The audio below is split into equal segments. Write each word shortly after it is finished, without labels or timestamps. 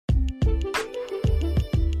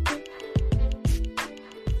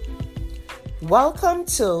Welcome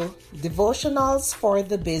to Devotionals for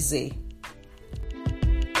the Busy.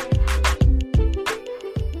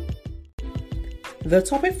 The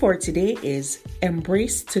topic for today is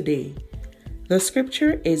Embrace Today. The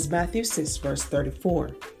scripture is Matthew 6 verse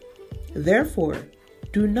 34. Therefore,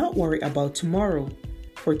 do not worry about tomorrow,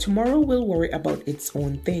 for tomorrow will worry about its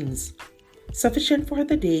own things. Sufficient for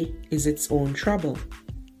the day is its own trouble.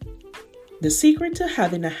 The secret to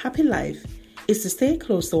having a happy life is to stay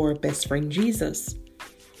close to our best friend Jesus.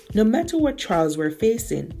 No matter what trials we're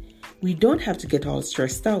facing, we don't have to get all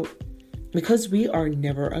stressed out because we are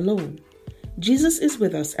never alone. Jesus is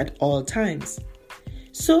with us at all times.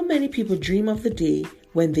 So many people dream of the day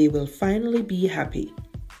when they will finally be happy,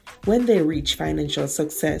 when they reach financial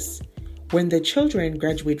success, when their children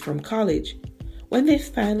graduate from college, when they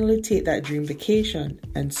finally take that dream vacation,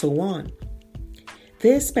 and so on.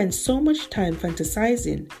 They spend so much time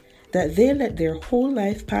fantasizing that they let their whole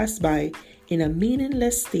life pass by in a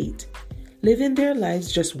meaningless state, living their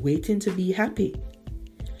lives just waiting to be happy.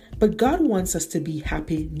 But God wants us to be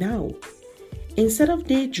happy now. Instead of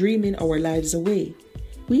daydreaming our lives away,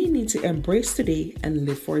 we need to embrace today and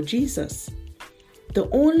live for Jesus. The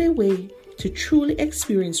only way to truly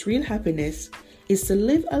experience real happiness is to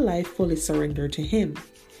live a life fully surrendered to Him.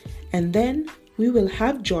 And then we will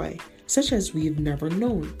have joy such as we've never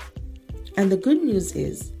known. And the good news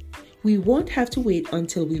is, we won't have to wait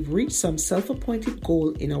until we've reached some self-appointed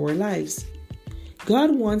goal in our lives.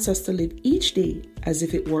 God wants us to live each day as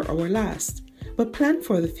if it were our last, but plan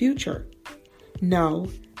for the future. Now,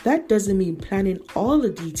 that doesn't mean planning all the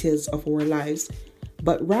details of our lives,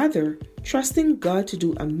 but rather trusting God to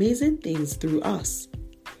do amazing things through us.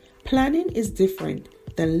 Planning is different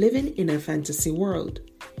than living in a fantasy world.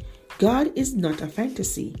 God is not a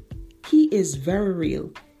fantasy. He is very real,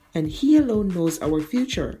 and He alone knows our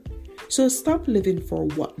future. So stop living for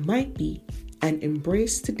what might be and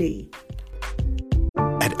embrace today.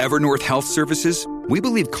 At Evernorth Health Services, we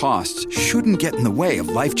believe costs shouldn't get in the way of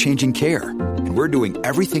life-changing care, and we're doing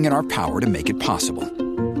everything in our power to make it possible.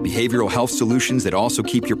 Behavioral health solutions that also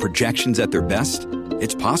keep your projections at their best?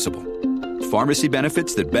 It's possible. Pharmacy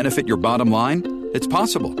benefits that benefit your bottom line? It's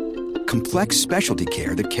possible. Complex specialty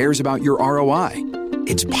care that cares about your ROI?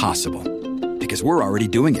 It's possible. Because we're already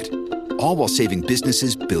doing it. All while saving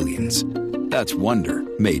businesses billions. That's Wonder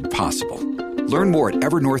made possible. Learn more at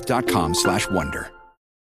evernorth.com/wonder.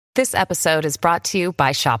 This episode is brought to you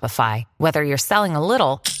by Shopify. Whether you're selling a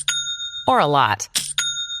little or a lot,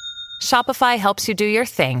 Shopify helps you do your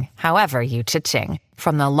thing, however you cha-ching.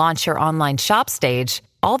 From the launch your online shop stage,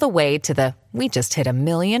 all the way to the we just hit 1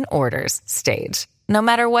 million orders stage. No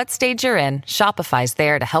matter what stage you're in, Shopify's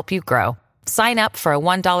there to help you grow. Sign up for a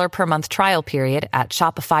 $1 per month trial period at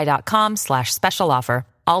shopify.com/special offer,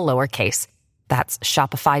 all lowercase. That's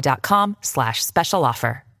shopify.com/special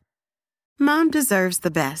offer. Mom deserves the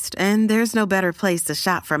best, and there's no better place to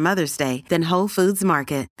shop for Mother's Day than Whole Foods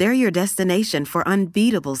Market. They're your destination for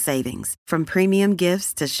unbeatable savings, from premium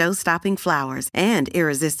gifts to show-stopping flowers and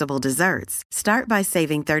irresistible desserts. Start by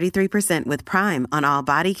saving 33% with Prime on all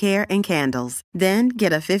body care and candles. Then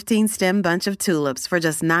get a 15-stem bunch of tulips for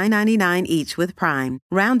just $9.99 each with Prime.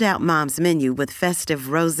 Round out Mom's menu with festive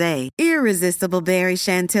rosé, irresistible berry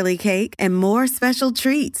chantilly cake, and more special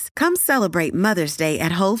treats. Come celebrate Mother's Day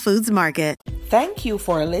at Whole Foods Market. Thank you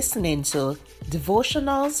for listening to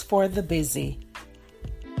Devotionals for the Busy.